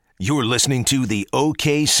You're listening to the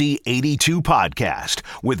OKC 82 podcast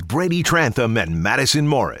with Brady Trantham and Madison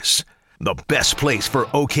Morris. The best place for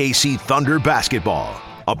OKC Thunder basketball.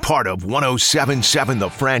 A part of 107.7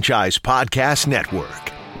 The Franchise Podcast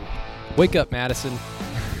Network. Wake up, Madison.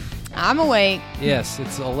 I'm awake. Yes,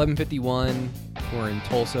 it's 11:51. We're in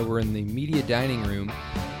Tulsa. We're in the media dining room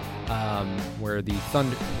where the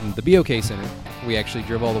Thunder, the BOK Center. We actually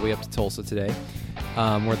drove all the way up to Tulsa today,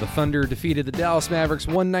 where the Thunder defeated the Dallas Mavericks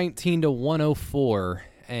 119-104.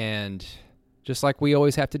 And just like we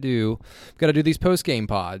always have to do, we've got to do these post-game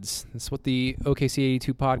pods. That's what the OKC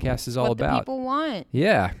 82 podcast is all about. What the people want.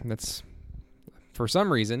 Yeah, that's for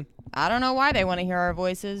some reason. I don't know why they want to hear our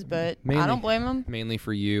voices, but I don't blame them. Mainly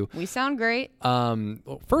for you. We sound great.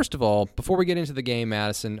 Well, first of all, before we get into the game,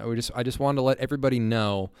 Madison, I just wanted to let everybody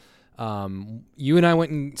know. You and I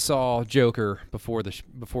went and saw Joker before the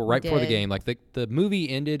game. Like the movie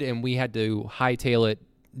ended, and we had to hightail it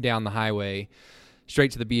down the highway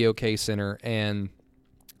straight to the BOK Center. And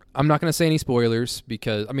I'm not going to say any spoilers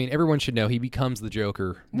because everyone should know he becomes the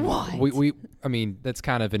Joker. What? That's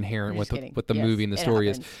kind of inherent with the yes, movie and the story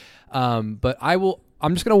happens. is. But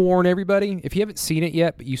I'm just going to warn everybody, if you haven't seen it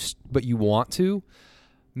yet, but you want to,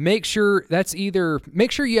 make sure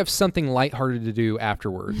you have something lighthearted to do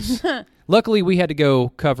afterwards. Luckily, we had to go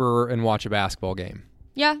cover and watch a basketball game.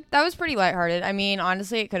 Yeah, that was pretty lighthearted.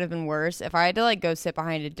 Honestly, it could have been worse. If I had to go sit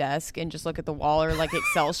behind a desk and just look at the wall or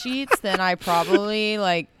Excel sheets, then I probably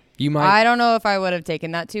You might. I don't know if I would have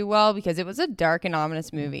taken that too well because it was a dark and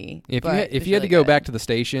ominous movie. If you had to go back to the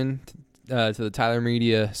station, to the Tyler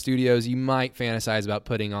Media Studios, you might fantasize about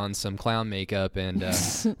putting on some clown makeup and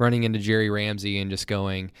running into Jerry Ramsey and just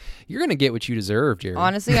going, "You're going to get what you deserve, Jerry."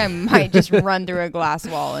 Honestly, I might just run through a glass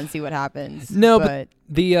wall and see what happens. No, but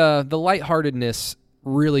the lightheartedness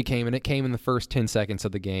really came, and it came in the first 10 seconds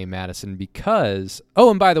of the game, Madison, because... Oh,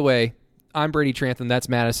 and by the way, I'm Brady Trantham. That's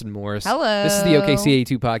Madison Morris. Hello. This is the OKC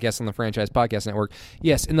 82 podcast on the Franchise Podcast Network.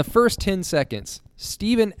 Yes, in the first 10 seconds,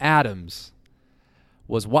 Steven Adams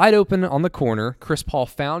was wide open on the corner. Chris Paul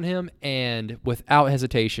found him, and without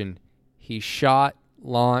hesitation, he shot,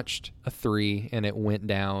 launched a three, and it went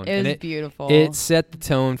down. It was beautiful. It set the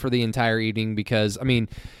tone for the entire evening because,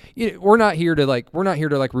 we're not here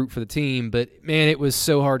to root for the team, but man, it was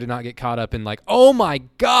so hard to not get caught up in oh my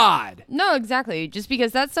God. No, exactly. Just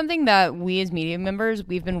because that's something that we as media members,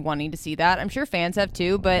 we've been wanting to see that. I'm sure fans have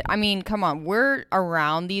too, but come on, we're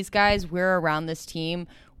around these guys. We're around this team.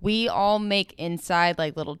 We all make inside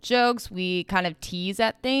little jokes. We kind of tease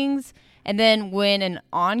at things. And then when an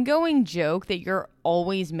ongoing joke that you're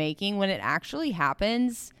always making, when it actually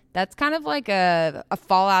happens, that's kind of like a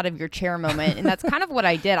fall out of your chair moment. And that's kind of what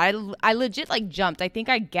I did. I legit jumped. I think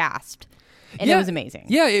I gasped. And it was amazing.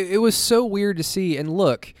 Yeah, it was so weird to see. And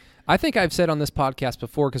look, I think I've said on this podcast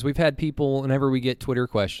before, because we've had people, whenever we get Twitter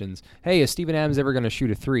questions, hey, is Steven Adams ever going to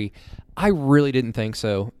shoot a three? I really didn't think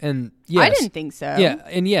so. And yes, I didn't think so. Yeah,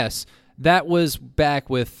 and yes, that was back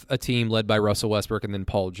with a team led by Russell Westbrook and then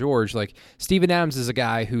Paul George. Steven Adams is a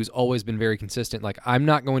guy who's always been very consistent. I'm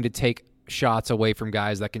not going to take shots away from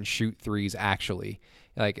guys that can shoot threes actually.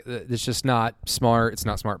 It's just not smart. It's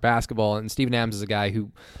not smart basketball. And Steven Adams is a guy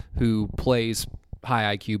who plays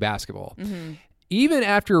high IQ basketball. Mm-hmm. Even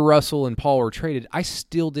after Russell and Paul were traded, I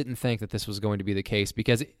still didn't think that this was going to be the case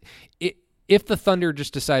because if the Thunder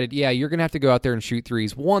just decided, yeah, you're going to have to go out there and shoot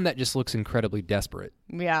threes, one, that just looks incredibly desperate.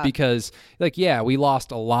 Yeah. Because, we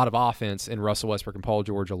lost a lot of offense in Russell Westbrook and Paul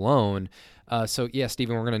George alone. So, yeah,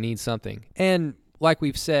 Steven, we're going to need something. And like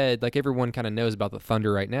we've said, everyone kind of knows about the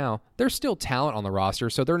Thunder right now, there's still talent on the roster,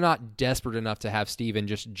 so they're not desperate enough to have Steven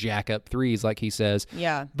just jack up threes like he says.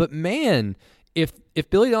 Yeah. But, man, if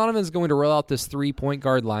Billy Donovan's going to roll out this 3-point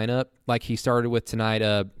guard lineup like he started with tonight,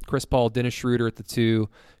 Chris Paul, Dennis Schroeder at the 2,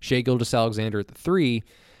 Shai Gilgeous-Alexander at the 3,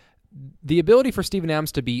 the ability for Steven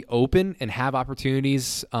Adams to be open and have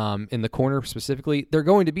opportunities in the corner specifically, they're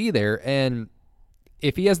going to be there. And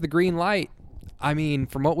if he has the green light,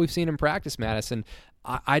 from what we've seen in practice, Madison,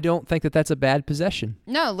 I don't think that that's a bad possession.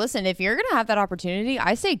 No, listen, if you're going to have that opportunity,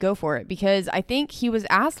 I say go for it because I think he was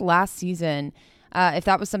asked last season if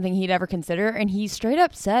that was something he'd ever consider, and he straight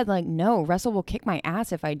up said, no, Russell will kick my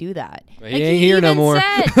ass if I do that. He ain't here no more.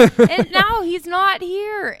 And now he's not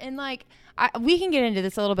here. And, we can get into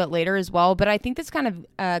this a little bit later as well, but I think this kind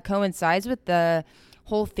of coincides with the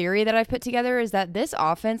whole theory that I've put together is that this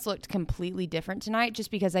offense looked completely different tonight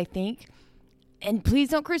just because I think, and please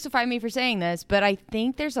don't crucify me for saying this, but I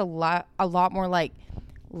think there's a lot more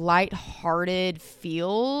lighthearted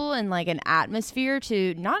feel and an atmosphere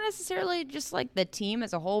to not necessarily just the team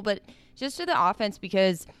as a whole, but just to the offense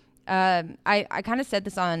because I kind of said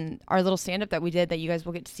this on our little stand-up that we did that you guys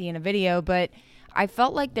will get to see in a video, but I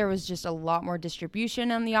felt like there was just a lot more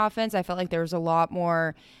distribution on the offense. I felt like there was a lot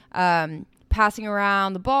more passing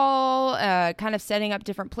around the ball, kind of setting up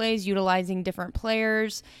different plays, utilizing different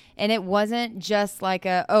players. And it wasn't just like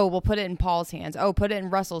we'll put it in Paul's hands. Oh, put it in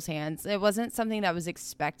Russell's hands. It wasn't something that was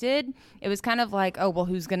expected. It was kind of like,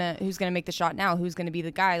 who's gonna make the shot now? Who's gonna be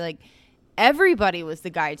the guy? Like, everybody was the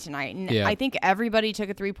guy tonight. And I think everybody took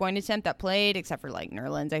a 3-point attempt that played, except for like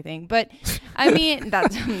Nerlens, I think. But I mean,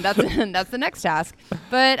 that's the next task.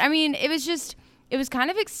 But I mean, it was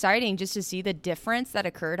kind of exciting just to see the difference that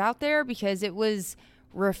occurred out there, because it was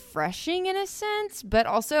refreshing in a sense. But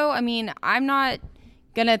also, I mean, I'm not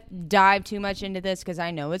going to dive too much into this because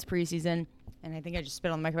I know it's preseason. And I think I just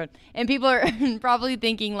spit on the microphone. And people are probably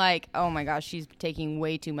thinking like, oh my gosh, she's taking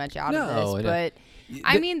way too much out of this. But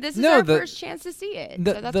I mean, this is our first chance to see it.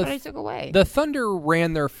 So that's what I took away. The Thunder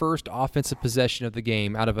ran their first offensive possession of the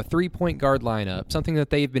game out of a 3-point guard lineup, something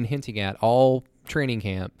that they've been hinting at all training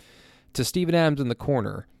camp, to Steven Adams in the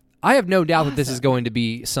corner. I have no doubt that this is going to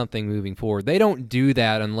be something moving forward. They don't do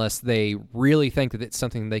that unless they really think that it's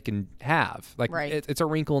something they can have. Like, it's a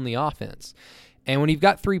wrinkle in the offense. And when you've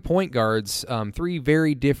got 3 point guards, 3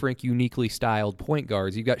 very different, uniquely styled point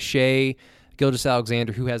guards, you've got Shai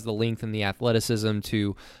Gilgeous-Alexander, who has the length and the athleticism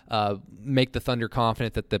to make the Thunder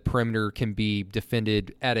confident that the perimeter can be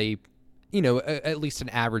defended at at least an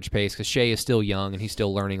average pace, because Shai is still young and he's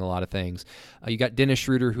still learning a lot of things. You got Dennis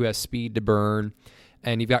Schroeder, who has speed to burn,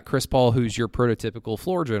 and you've got Chris Paul, who's your prototypical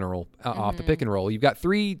floor general off the pick and roll. You've got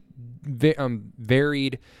 3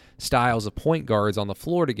 varied styles of point guards on the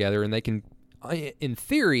floor together, and they can, in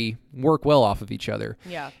theory, work well off of each other.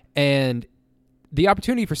 Yeah. And the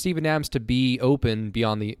opportunity for Steven Adams to be open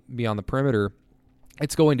beyond the perimeter,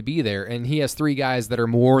 it's going to be there, and he has 3 guys that are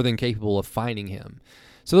more than capable of finding him.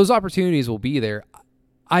 So those opportunities will be there.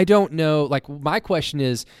 I don't know. Like, my question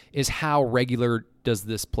is how regular does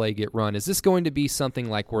this play get run? Is this going to be something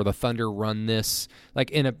like where the Thunder run this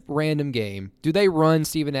like in a random game? Do they run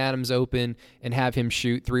Steven Adams open and have him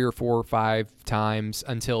shoot 3 or 4 or 5 times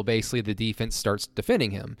until basically the defense starts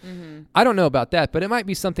defending him? Mm-hmm. I don't know about that, but it might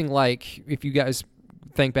be something like, if you guys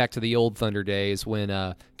think back to the old Thunder days when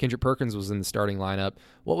Kendrick Perkins was in the starting lineup,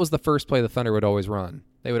 what was the first play the Thunder would always run?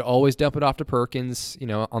 They would always dump it off to Perkins,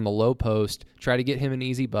 on the low post, try to get him an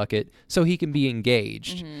easy bucket so he can be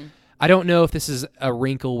engaged. Mm-hmm. I don't know if this is a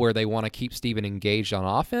wrinkle where they want to keep Steven engaged on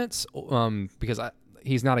offense, because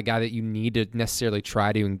he's not a guy that you need to necessarily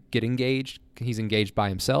try to get engaged. He's engaged by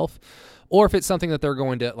himself. Or if it's something that they're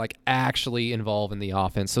going to like actually involve in the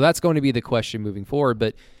offense. So that's going to be the question moving forward.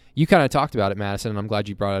 But you kind of talked about it, Madison, and I'm glad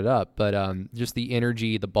you brought it up. But just the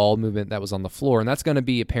energy, the ball movement that was on the floor, and that's going to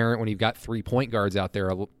be apparent when you've got 3 point guards out there.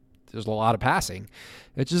 There's a lot of passing,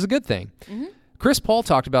 which is a good thing. Mm-hmm. Chris Paul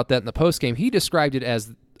talked about that in the postgame. He described it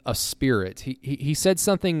as a spirit. He said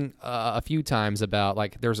something a few times about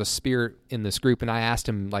like there's a spirit in this group, and I asked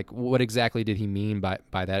him like what exactly did he mean by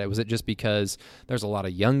that? Was it just because there's a lot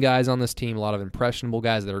of young guys on this team, a lot of impressionable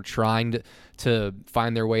guys that are trying to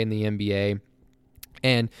find their way in the NBA?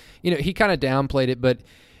 And he kind of downplayed it, but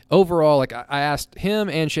overall, like I asked him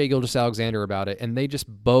and Shai Gilgeous-Alexander about it, and they just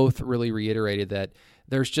both really reiterated that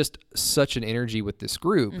there's just such an energy with this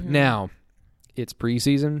group. Mm-hmm. Now, it's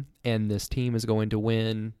preseason, and this team is going to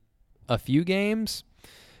win a few games,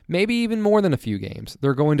 maybe even more than a few games.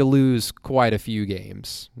 They're going to lose quite a few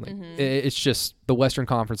games. Like, mm-hmm. It's just the Western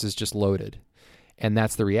Conference is just loaded, and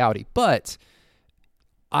that's the reality. But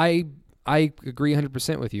I agree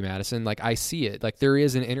 100% with you, Madison. Like, I see it. Like, there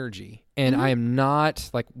is an energy. And mm-hmm. I am not,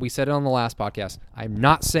 like we said it on the last podcast, I'm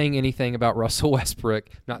not saying anything about Russell Westbrook.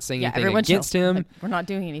 I'm not saying anything against him. We're not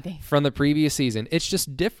doing anything. From the previous season. It's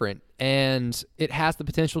just different. And it has the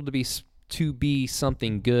potential to be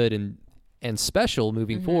something good and special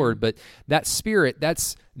moving mm-hmm. forward. But that spirit,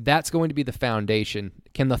 that's going to be the foundation.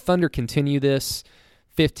 Can the Thunder continue this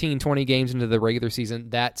 15, 20 games into the regular season?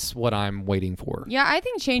 That's what I'm waiting for. Yeah, I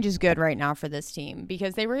think change is good right now for this team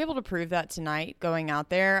because they were able to prove that tonight going out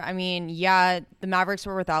there. I mean, yeah, the Mavericks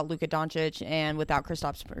were without Luka Doncic and without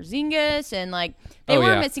Kristaps Porzingis, and like they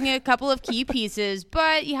were missing a couple of key pieces,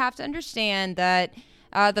 but you have to understand that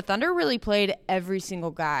the Thunder really played every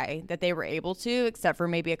single guy that they were able to, except for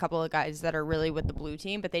maybe a couple of guys that are really with the blue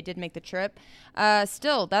team, but they did make the trip.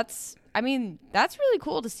 Still, that's really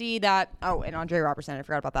cool to see that. Oh, and Andre Robertson, I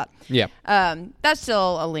forgot about that. Yeah. That's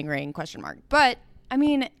still a lingering question mark. But, I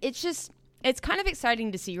mean, it's kind of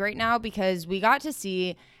exciting to see right now because we got to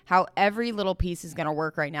see how every little piece is going to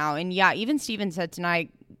work right now. And, yeah, even Steven said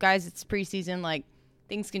tonight, guys, it's preseason, like,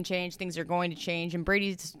 things can change. Things are going to change. And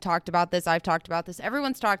Brady's talked about this. I've talked about this.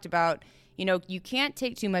 Everyone's talked about, you can't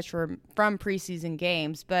take too much from preseason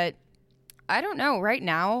games. But I don't know. Right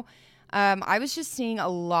now, I was just seeing a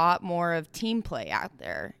lot more of team play out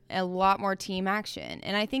there, a lot more team action.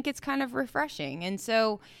 And I think it's kind of refreshing. And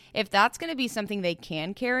so if that's going to be something they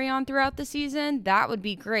can carry on throughout the season, that would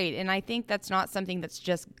be great. And I think that's not something that's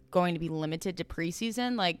just going to be limited to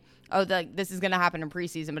preseason. Like, this is going to happen in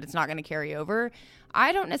preseason, but it's not going to carry over.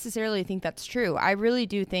 I don't necessarily think that's true. I really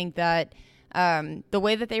do think that the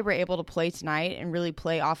way that they were able to play tonight and really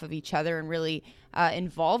play off of each other and really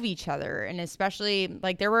involve each other, and especially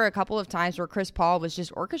like there were a couple of times where Chris Paul was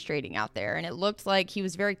just orchestrating out there, and it looked like he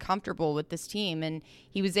was very comfortable with this team, and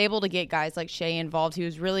he was able to get guys like Shea involved. He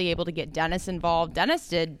was really able to get Dennis involved. Dennis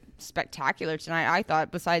did spectacular tonight, I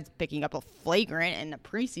thought, besides picking up a flagrant in a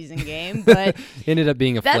preseason game, but ended up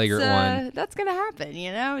being a flagrant one. That's gonna happen,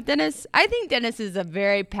 Dennis. I think Dennis is a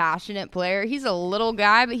very passionate player. He's a little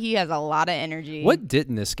guy, but he has a lot of energy. What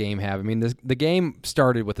didn't this game have? I mean, the game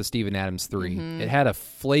started with a Steven Adams 3. It had a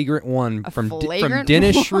flagrant one from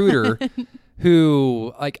Dennis Schroeder,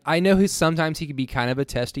 who, like, I know sometimes he can be kind of a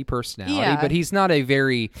testy personality, but he's not a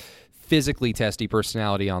very physically testy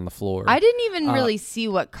personality on the floor. I didn't even really see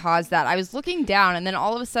what caused that. I was looking down, and then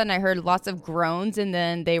all of a sudden I heard lots of groans, and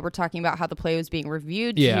then they were talking about how the play was being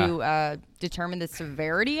reviewed to determine the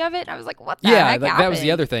severity of it. I was like, what the heck happened? That was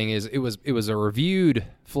the other thing, is it was a reviewed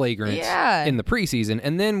flagrant in the preseason,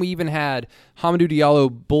 and then we even had Hamidou Diallo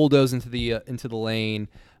bulldoze into the lane,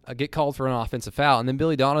 get called for an offensive foul, and then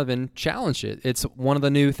Billy Donovan challenged it. It's one of the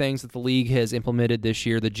new things that the league has implemented this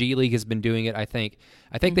year. The G League has been doing it, I think.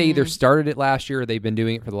 They either started it last year or they've been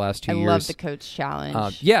doing it for the last 2 years. I love the coach challenge.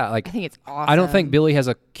 I think it's awesome. I don't think Billy has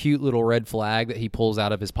a cute little red flag that he pulls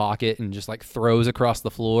out of his pocket and just like throws across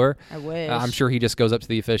the floor. I wish. I'm sure he just goes up to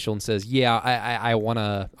the official and says, "Yeah, I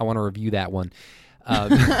wanna review that one."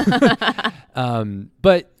 But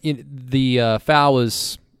the foul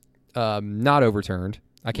was not overturned.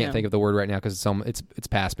 I can't think of the word right now because it's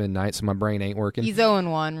past midnight, so my brain ain't working. He's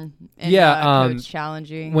 0-1. Coach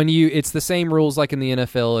challenging. It's the same rules like in the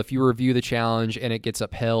NFL. If you review the challenge and it gets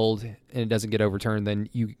upheld and it doesn't get overturned, then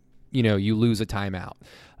you lose a timeout.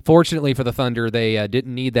 Fortunately for the Thunder, they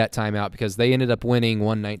didn't need that timeout because they ended up winning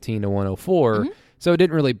 119-104. So it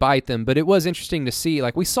didn't really bite them, but it was interesting to see.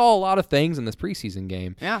 Like, we saw a lot of things in this preseason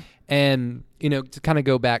game. Yeah. And, to kind of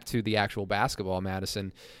go back to the actual basketball,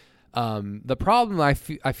 Madison, the problem I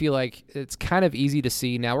feel like it's kind of easy to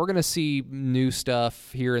see. Now we're going to see new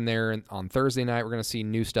stuff here and there on Thursday night. We're going to see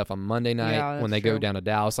new stuff on Monday night when they go down to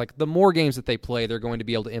Dallas. Like, the more games that they play, they're going to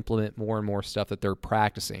be able to implement more and more stuff that they're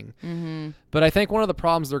practicing. But I think one of the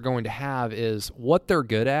problems they're going to have is what they're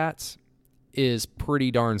good at is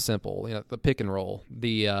pretty darn simple. The pick and roll,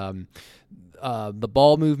 the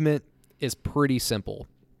ball movement is pretty simple.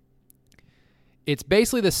 It's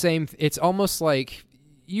basically the same. It's almost like,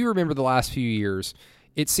 you remember the last few years,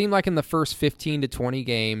 it seemed like in the first 15 to 20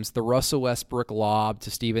 games, the Russell Westbrook lob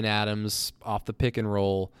to Steven Adams off the pick and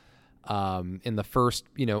roll in the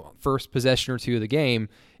first possession or two of the game,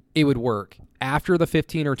 it would work. After the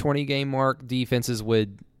 15 or 20 game mark, defenses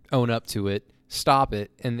would own up to it, stop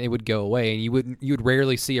it, and it would go away. And you would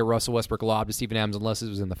rarely see a Russell Westbrook lob to Steven Adams unless it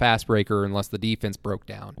was in the fast breaker, unless the defense broke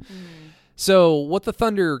down. So what the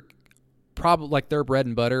Thunder, probably like their bread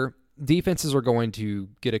and butter, defenses are going to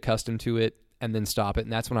get accustomed to it and then stop it,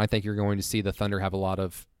 and that's when I think you're going to see the Thunder have a lot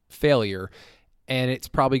of failure, and it's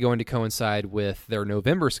probably going to coincide with their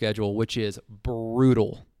November schedule, which is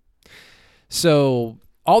brutal. So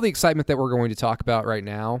all the excitement that we're going to talk about right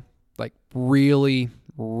now, like, really,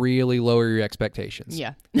 really lower your expectations.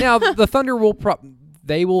 Yeah. Now, the Thunder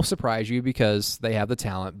they will surprise you because they have the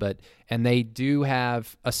talent, and they do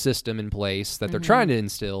have a system in place that they're trying to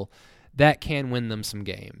instill that can win them some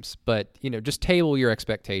games. But, just table your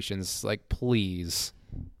expectations, like, please.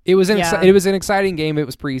 It was an exciting game. It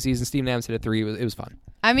was preseason. Steven Adams hit a 3. It was fun.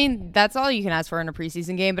 I mean, that's all you can ask for in a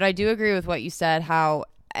preseason game, but I do agree with what you said, how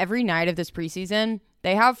every night of this preseason,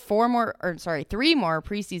 they have 3 more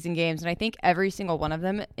preseason games, and I think every single one of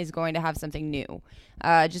them is going to have something new.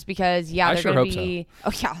 Just because, they're going to be... So.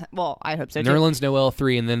 Oh, yeah. Well, I hope so, too. Nerlens Noel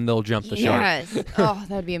 3, and then they'll jump the shark. Yes. Oh,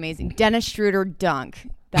 that would be amazing. Dennis Schroeder dunk.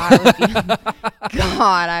 That would be...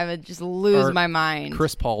 God, I would just lose my mind.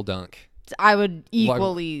 Chris Paul dunk. I would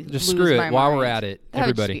equally just lose screw it my while mind. we're at it. That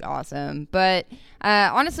Everybody. would just be awesome. But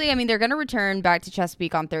honestly, I mean, they're going to return back to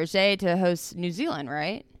Chesapeake on Thursday to host New Zealand,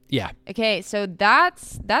 right? Yeah. Okay, so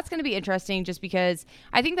that's going to be interesting just because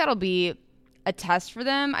I think that'll be a test for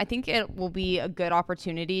them. I think it will be a good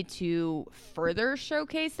opportunity to further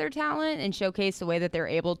showcase their talent and showcase the way that they're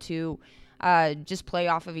able to just play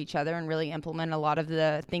off of each other and really implement a lot of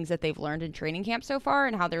the things that they've learned in training camp so far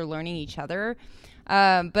and how they're learning each other.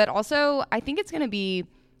 But also, I think it's going to be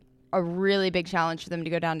a really big challenge for them to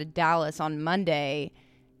go down to Dallas on Monday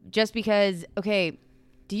just because, okay,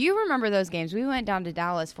 do you remember those games we went down to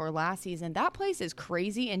Dallas for last season? That place is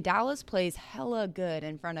crazy, and Dallas plays hella good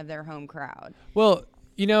in front of their home crowd. Well,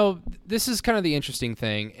 you know, this is kind of the interesting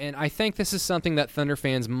thing, and I think this is something that Thunder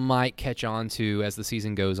fans might catch on to as the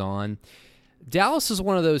season goes on. Dallas is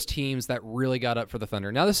one of those teams that really got up for the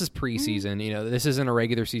Thunder. Now, this is preseason. You know, this isn't a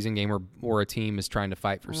regular season game where a team is trying to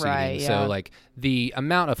fight for seeding. Right, yeah. So, like, the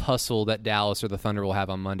amount of hustle that Dallas or the Thunder will have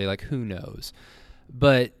on Monday, like, who knows?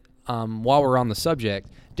 But while we're on the subject,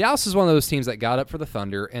 Dallas is one of those teams that got up for the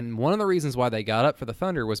Thunder, and one of the reasons why they got up for the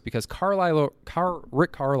Thunder was because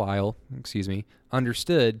Rick Carlisle,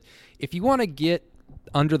 understood if you want to get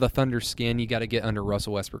under the Thunder's skin, you got to get under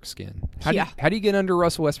Russell Westbrook's skin. How do you get under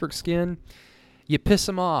Russell Westbrook's skin? You piss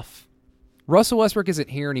him off. Russell Westbrook isn't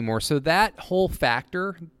here anymore, so that whole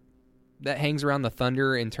factor that hangs around the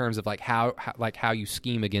Thunder in terms of like how you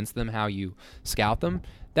scheme against them, how you scout them,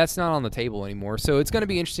 that's not on the table anymore. So it's going to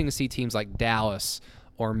be interesting to see teams like Dallas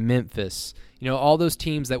or Memphis, you know, all those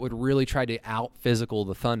teams that would really try to out-physical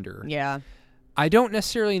the Thunder. Yeah. I don't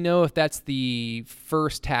necessarily know if that's the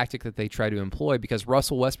first tactic that they try to employ because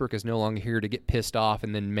Russell Westbrook is no longer here to get pissed off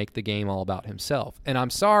and then make the game all about himself. And I'm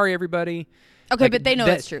sorry, everybody. Okay, but they know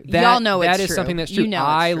it's true. Y'all know it's true. That is something that's true. You know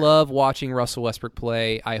I it's true. love watching Russell Westbrook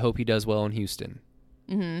play. I hope he does well in Houston.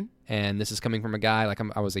 Mm-hmm. And this is coming from a guy like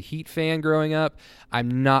I was a Heat fan growing up. I've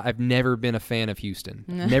never been a fan of Houston.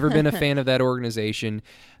 Never been a fan of that organization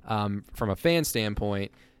from a fan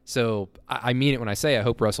standpoint. So I mean it when I say I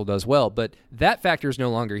hope Russell does well, but that factor is no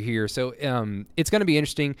longer here. So it's going to be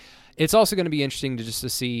interesting. It's also going to be interesting to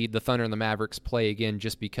see the Thunder and the Mavericks play again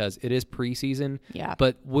just because it is preseason. Yeah.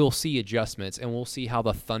 But we'll see adjustments, and we'll see how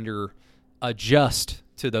the Thunder adjust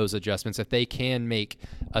to those adjustments if they can make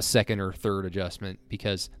a second or third adjustment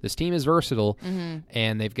because this team is versatile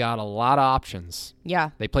and they've got a lot of options.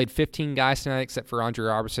 Yeah. They played 15 guys tonight except for Andre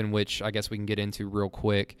Robertson, which I guess we can get into real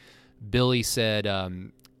quick. Billy said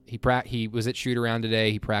he was at shoot-around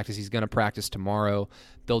today. He practiced. He's going to practice tomorrow.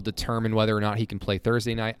 They'll determine whether or not he can play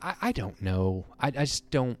Thursday night. I don't know. I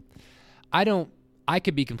just don't. I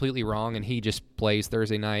could be completely wrong, and he just plays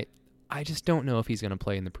Thursday night. I just don't know if he's going to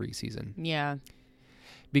play in the preseason. Yeah.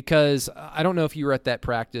 Because I don't know if you were at that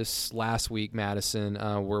practice last week, Madison,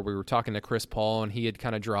 where we were talking to Chris Paul, and he had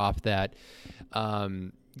kind of dropped that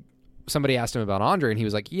somebody asked him about Andre, and he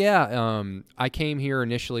was like, yeah, I came here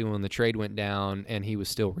initially when the trade went down, and he was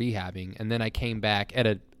still rehabbing. And then I came back at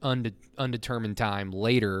an undetermined time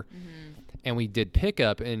later, and we did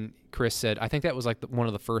pickup, and Chris said, I think that was like one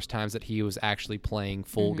of the first times that he was actually playing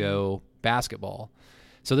full-go basketball.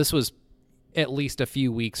 So this was at least a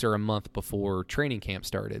few weeks or a month before training camp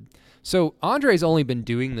started. So Andre's only been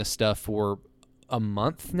doing this stuff for a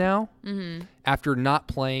month now after not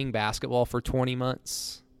playing basketball for 20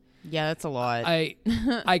 months. Yeah, that's a lot. I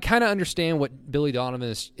kind of understand what Billy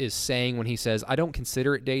Donovan is saying when he says, I don't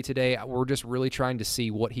consider it day-to-day. We're just really trying to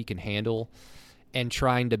see what he can handle and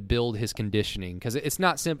trying to build his conditioning. Because it's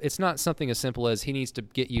not something as simple as he needs to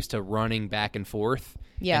get used to running back and forth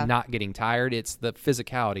and not getting tired. It's the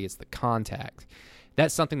physicality. It's the contact.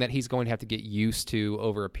 That's something that he's going to have to get used to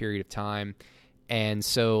over a period of time. And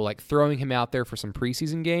so, like, throwing him out there for some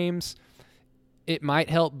preseason games, it might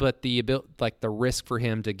help, but the risk for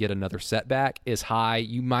him to get another setback is high.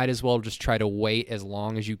 You might as well just try to wait as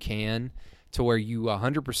long as you can to where you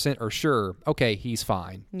 100% are sure, okay, he's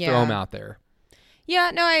fine. Yeah. Throw him out there.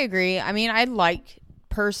 Yeah, no, I agree. I mean, I'd like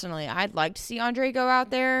to see Andre go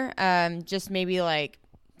out there, just maybe like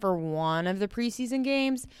for one of the preseason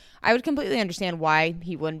games. I would completely understand why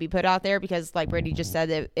he wouldn't be put out there because, like Brady just said,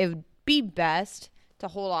 it would be best to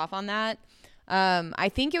hold off on that. I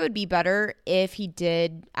think it would be better if he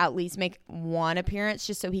did at least make one appearance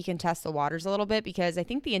just so he can test the waters a little bit because I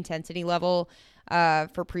think the intensity level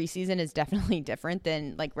for preseason is definitely different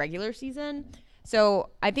than like regular season. So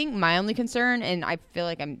I think my only concern, and I feel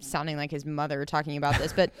like I'm sounding like his mother talking about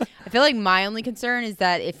this, but I feel like my only concern is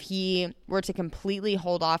that if he were to completely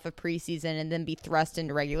hold off of preseason and then be thrust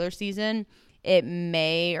into regular season, it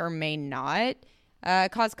may or may not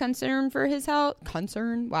cause concern for his health. Cause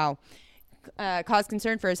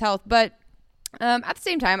concern for his health. But at the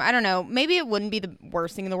same time, I don't know. Maybe it wouldn't be the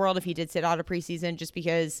worst thing in the world if he did sit out of preseason just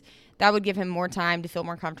because that would give him more time to feel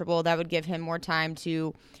more comfortable. That would give him more time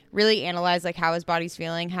to really analyze like how his body's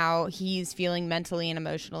feeling, how he's feeling mentally and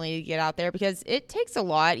emotionally to get out there because it takes a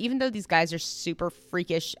lot. Even though these guys are super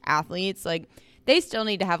freakish athletes, like they still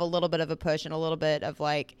need to have a little bit of a push and a little bit of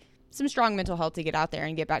like some strong mental health to get out there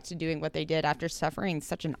and get back to doing what they did after suffering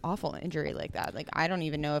such an awful injury like that. Like, I don't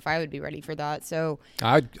even know if I would be ready for that. So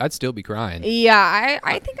I'd still be crying. Yeah,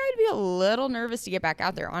 I think I'd be a little nervous to get back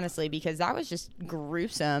out there, honestly, because that was just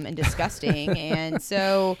gruesome and disgusting. And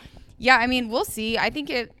so, yeah, I mean, we'll see. I think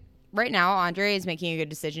right now, Andre is making a good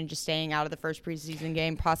decision just staying out of the first preseason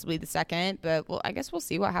game, possibly the second. But I guess we'll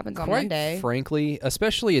see what happens on Monday. Frankly,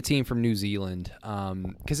 especially a team from New Zealand,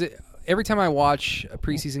 because every time I watch a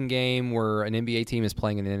preseason game where an NBA team is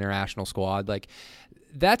playing an international squad, like,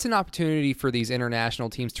 that's an opportunity for these international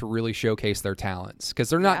teams to really showcase their talents, because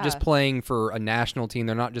they're not just playing for a national team.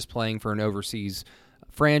 They're not just playing for an overseas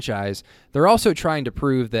franchise. They're also trying to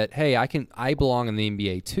prove that, hey, I belong in the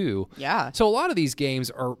NBA too. Yeah. So a lot of these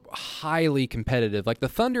games are highly competitive. Like the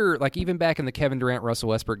Thunder, like even back in the Kevin Durant, Russell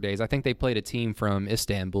Westbrook days, I think they played a team from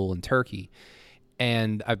Istanbul in Turkey.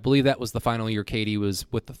 And I believe that was the final year KD was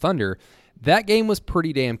with the Thunder. That game was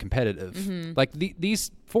pretty damn competitive. Mm-hmm. Like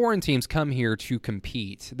these foreign teams come here to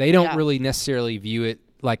compete. They don't really necessarily view it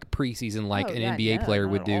like preseason like an NBA player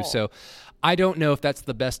would do. So I don't know if that's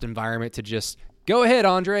the best environment to just go ahead,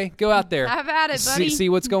 Andre. Go out there. Have at it, buddy. See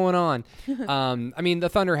what's going on. I mean, the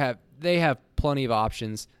Thunder have plenty of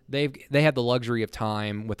options. They had the luxury of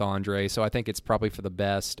time with Andre, so I think it's probably for the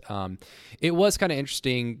best. It was kind of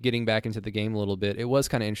interesting getting back into the game a little bit. It was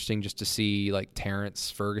kind of interesting just to see like Terrence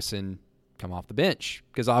Ferguson come off the bench,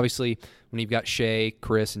 because obviously when you've got Shea,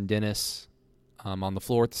 Chris, and Dennis on the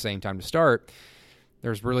floor at the same time to start,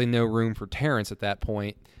 there's really no room for Terrence at that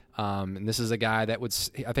point. And this is a guy that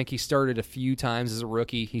I think he started a few times as a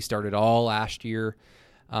rookie. He started all last year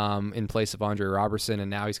in place of Andre Robertson, and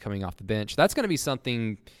now he's coming off the bench. That's going to be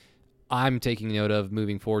something I'm taking note of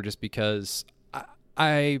moving forward, just because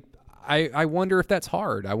I wonder if that's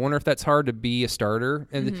hard. I wonder if that's hard to be a starter.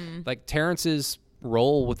 And like Terrence's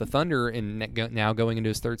role with the Thunder and now going into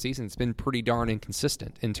his third season, it's been pretty darn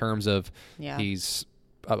inconsistent in terms of he's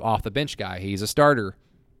an off the bench guy, he's a starter,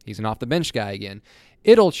 he's an off the bench guy again.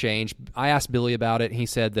 It'll change. I asked Billy about it, and he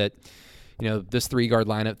said that, you know, this 3-guard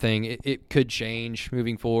lineup thing, it could change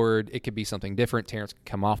moving forward. It could be something different. Terrence could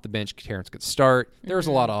come off the bench. Terrence could start. There's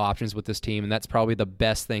a lot of options with this team, and that's probably the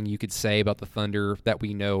best thing you could say about the Thunder that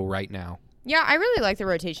we know right now. Yeah, I really like the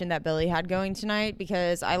rotation that Billy had going tonight,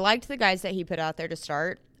 because I liked the guys that he put out there to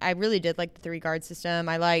start. I really did like the 3-guard system.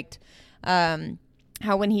 I liked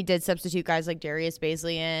how when he did substitute guys like Darius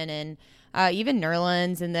Bazley in, and even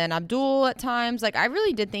Nerlens, and then Abdul at times. Like, I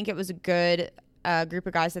really did think it was a good group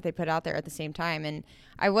of guys that they put out there at the same time. And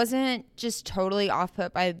I wasn't just totally off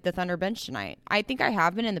put by the Thunder bench tonight. I think I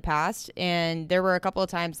have been in the past, and there were a couple of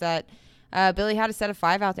times that Billy had a set of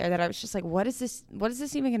 5 out there that I was just like, what is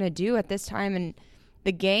this even going to do at this time in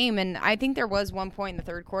the game? And I think there was one point in the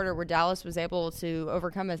third quarter where Dallas was able to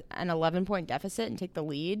overcome an 11-point deficit and take the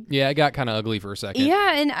lead. Yeah, it got kind of ugly for a second.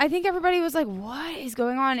 Yeah, and I think everybody was like, what is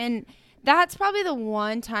going on? And that's probably the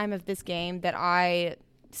one time of this game that I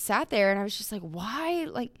sat there and I was just like, why?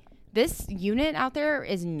 Like, this unit out there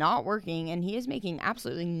is not working, and he is making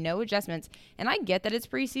absolutely no adjustments. And I get that it's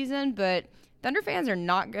preseason, but Thunder fans are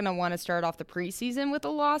not going to want to start off the preseason with a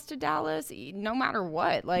loss to Dallas, no matter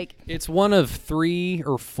what. Like, it's one of 3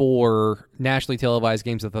 or 4 nationally televised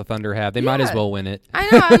games that the Thunder have. They might as well win it. I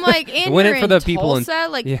know. I'm like, and win you're it for the in people Tulsa.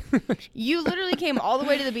 Like, you literally came all the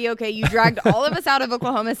way to the BOK. You dragged all of us out of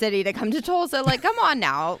Oklahoma City to come to Tulsa. Like, come on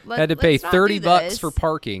now. Had to pay $30 for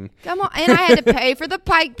parking. Come on, and I had to pay for the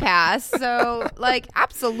Pike Pass. So, like,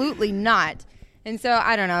 absolutely not. And so,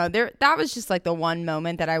 I don't know. That was just like the one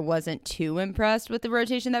moment that I wasn't too impressed with the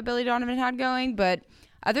rotation that Billy Donovan had going. But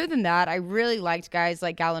other than that, I really liked guys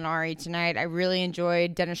like Gallinari tonight. I really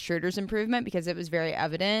enjoyed Dennis Schroeder's improvement because it was very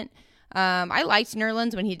evident. I liked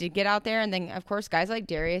Nerlens when he did get out there. And then, of course, guys like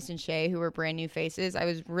Darius and Shea, who were brand new faces, I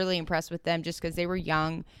was really impressed with them just because they were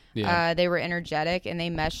young. Yeah. They were energetic, and they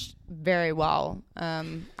meshed very well,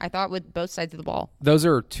 I thought, with both sides of the ball. Those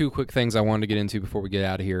are 2 quick things I wanted to get into before we get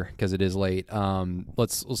out of here because it is late.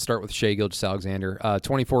 Let's start with Shea Gilgeous-Alexander.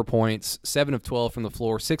 24 points, 7 of 12 from the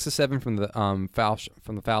floor, 6 of 7 from the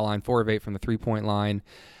foul line, 4 of 8 from the 3-point line.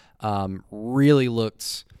 Really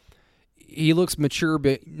looks... He looks mature,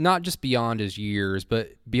 but not just beyond his years,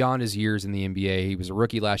 but beyond his years in the NBA. He was a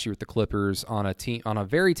rookie last year with the Clippers on a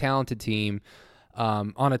very talented team,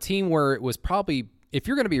 on a team where it was probably, if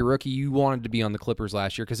you're going to be a rookie, you wanted to be on the Clippers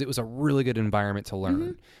last year because it was a really good environment to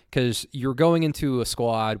learn. Because you're going into a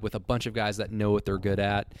squad with a bunch of guys that know what they're good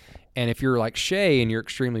at. And if you're like Shea and you're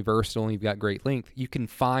extremely versatile and you've got great length, you can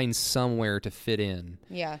find somewhere to fit in.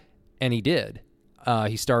 Yeah. And he did.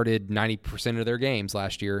 He started 90% of their games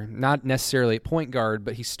last year. Not necessarily at point guard,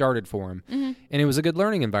 but he started for him. Mm-hmm. And it was a good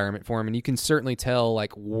learning environment for him. And you can certainly tell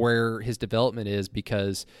like where his development is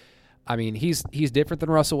because, I mean, he's different than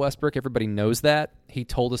Russell Westbrook. Everybody knows that. He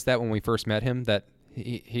told us that when we first met him, that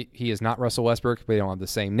he is not Russell Westbrook. They don't have the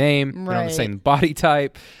same name. They don't have the same body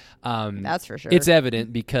type. That's for sure. It's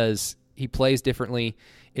evident because he plays differently.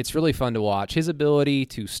 It's really fun to watch. His ability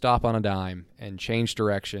to stop on a dime and change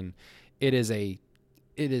direction, it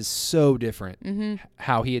is so different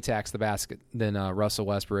how he attacks the basket than Russell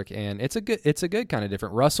Westbrook, and it's a good kind of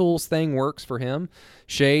different. Russell's thing works for him.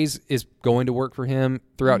 Shai's is going to work for him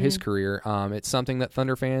throughout his career. It's something that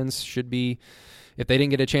Thunder fans should be, if they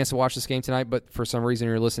didn't get a chance to watch this game tonight, but for some reason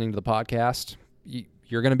you're listening to the podcast,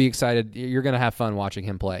 you're going to be excited. You're going to have fun watching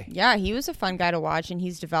him play. Yeah, he was a fun guy to watch, and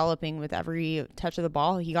he's developing with every touch of the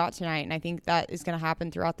ball he got tonight, and I think that is going to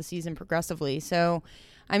happen throughout the season progressively. So,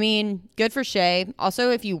 I mean, good for Shai.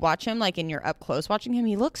 Also, if you watch him, like, and you're up close watching him,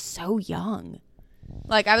 he looks so young.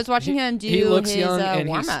 Like, I was watching him do his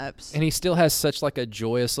warm-ups. And he still has such, like, a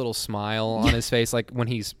joyous little smile on his face, like, when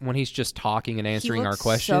he's just talking and answering our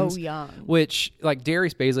questions. So young. Which, like,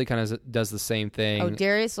 Darius Bazley kind of does the same thing. Oh,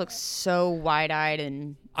 Darius looks so wide-eyed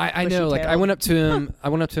and I know. Like, I went up to him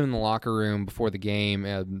in the locker room before the game,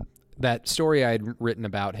 and that story I had written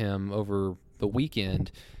about him over the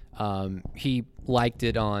weekend, he liked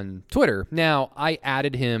it on Twitter. Now, I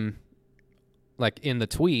added him, like, in the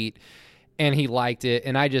tweet, and he liked it,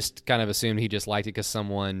 and I just kind of assumed he just liked it because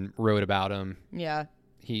someone wrote about him. Yeah.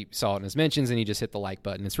 He saw it in his mentions, and he just hit the like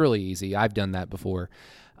button. It's really easy. I've done that before.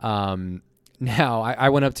 Now, I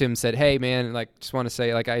went up to him and said, hey, man, like, just want to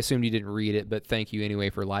say, like, I assumed you didn't read it, but thank you anyway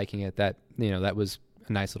for liking it. That, that was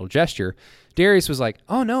a nice little gesture. Darius was like,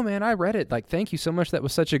 oh, no, man, I read it. Like, thank you so much. That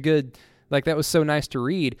was such a good... Like, that was so nice to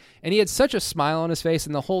read. And he had such a smile on his face,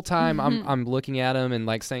 and the whole time I'm looking at him and,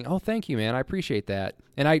 like, saying, oh, thank you, man. I appreciate that.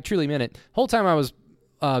 And I truly meant it. The whole time I was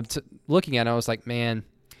looking at him, I was like, man,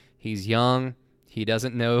 he's young. He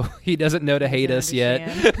doesn't know to hate us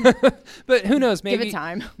yet. But who knows? Maybe, give it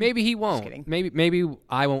time. Maybe he won't. Maybe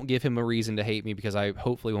I won't give him a reason to hate me because I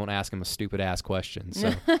hopefully won't ask him a stupid-ass question.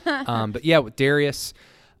 So, but, yeah, with Darius,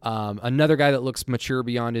 another guy that looks mature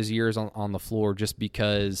beyond his years on the floor just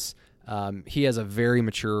because – he has a very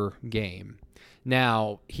mature game.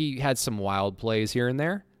 Now, he had some wild plays here and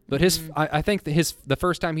there, but I think the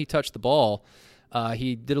first time he touched the ball,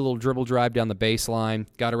 he did a little dribble drive down the baseline,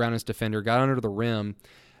 got around his defender, got under the rim,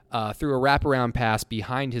 threw a wraparound pass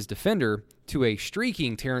behind his defender to a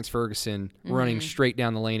streaking Terrence Ferguson running straight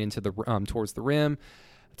down the lane into the towards the rim.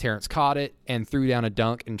 Terrence caught it and threw down a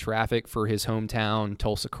dunk in traffic for his hometown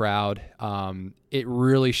Tulsa crowd. It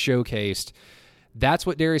really showcased. That's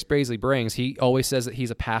what Darius Bazley brings. He always says that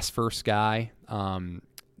he's a pass-first guy.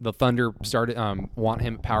 The Thunder started want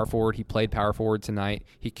him at power forward. He played power forward tonight.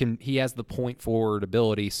 He has the point forward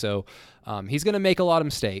ability, so he's going to make a lot of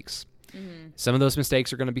mistakes. Some of those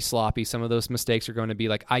mistakes are going to be sloppy. Some of those mistakes are going to be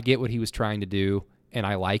like, I get what he was trying to do, and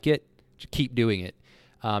I like it. Just keep doing it.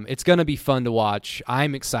 It's going to be fun to watch.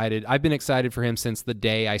 I'm excited. I've been excited for him since the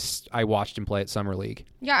day I watched him play at Summer League.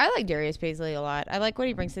 Yeah, I like Darius Bazley a lot. I like what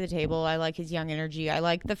he brings to the table. I like his young energy. I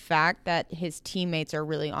like the fact that his teammates are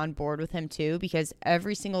really on board with him too, because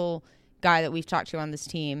every single guy that we've talked to on this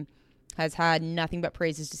team has had nothing but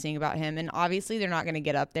praises to sing about him. And obviously they're not going to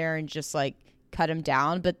get up there and just like cut him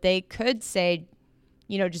down, but they could say,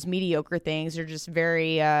 just mediocre things or just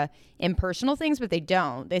very impersonal things, but they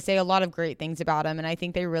don't. They say a lot of great things about him, and I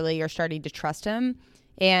think they really are starting to trust him.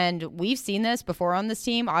 And we've seen this before on this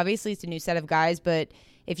team. Obviously, it's a new set of guys, but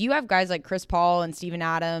if you have guys like Chris Paul and Steven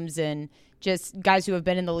Adams and just guys who have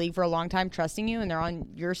been in the league for a long time trusting you and they're on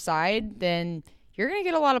your side, then you're going to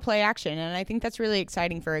get a lot of play action, and I think that's really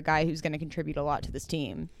exciting for a guy who's going to contribute a lot to this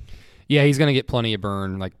team. Yeah, he's going to get plenty of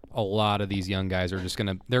burn. Like a lot of these young guys are just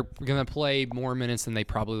they're going to play more minutes than they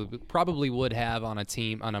probably would have on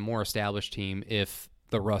a more established team if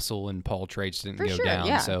the Russell and Paul trades didn't go down.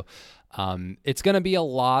 Yeah. So it's going to be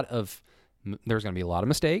there's going to be a lot of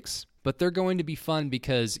mistakes, but they're going to be fun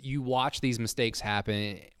because you watch these mistakes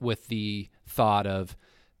happen with the thought of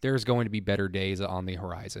there's going to be better days on the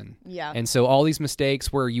horizon. Yeah. And so all these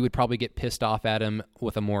mistakes where you would probably get pissed off at him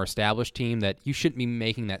with a more established team that you shouldn't be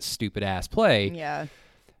making that stupid-ass play. Yeah.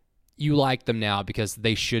 You like them now because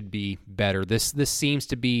they should be better. This seems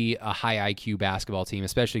to be a high IQ basketball team,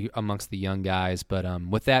 especially amongst the young guys. But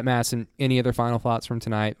with that, Madison, any other final thoughts from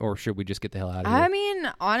tonight, or should we just get the hell out of here? I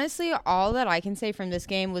mean, honestly, all that I can say from this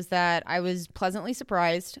game was that I was pleasantly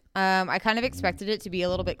surprised. I kind of expected it to be a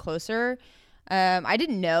little bit closer. I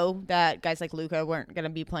didn't know that guys like Luka weren't going to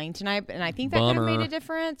be playing tonight, and I think that could have made a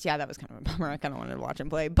difference. Yeah, that was kind of a bummer. I kind of wanted to watch him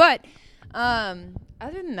play. But other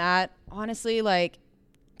than that, honestly, like,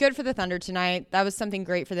 good for the Thunder tonight. That was something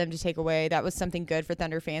great for them to take away. That was something good for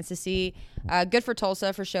Thunder fans to see. Good for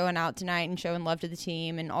Tulsa for showing out tonight and showing love to the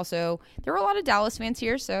team. And also, there were a lot of Dallas fans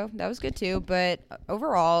here, so that was good too. But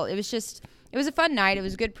overall, it was a fun night. It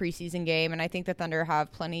was a good preseason game, and I think the Thunder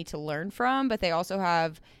have plenty to learn from, but they also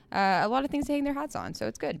have a lot of things to hang their hats on, so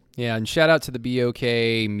it's good. Yeah, and shout out to the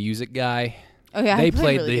BOK music guy. Oh, yeah, they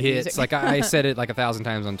played really the hits. music. Like I said it like 1,000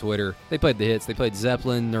 times on Twitter. They played the hits. They played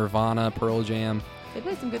Zeppelin, Nirvana, Pearl Jam. They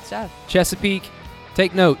played some good stuff. Chesapeake,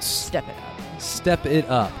 take notes. Step it up. Step it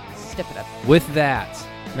up. Step it up. With that,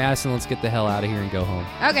 Madison, let's get the hell out of here and go home.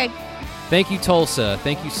 Okay. Thank you, Tulsa.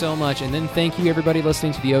 Thank you so much. And then thank you, everybody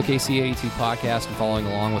listening to the OKC 82 podcast and following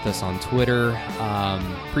along with us on Twitter.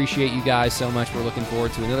 Appreciate you guys so much. We're looking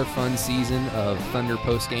forward to another fun season of Thunder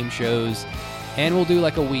post-game shows. And we'll do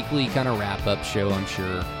like a weekly kind of wrap-up show, I'm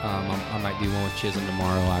sure. I might do one with Chisholm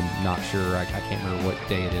tomorrow. I'm not sure. I can't remember what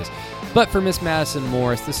day it is. But for Miss Madison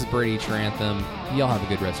Morris, this is Brady Trantham. Y'all have a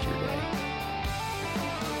good rest of your day.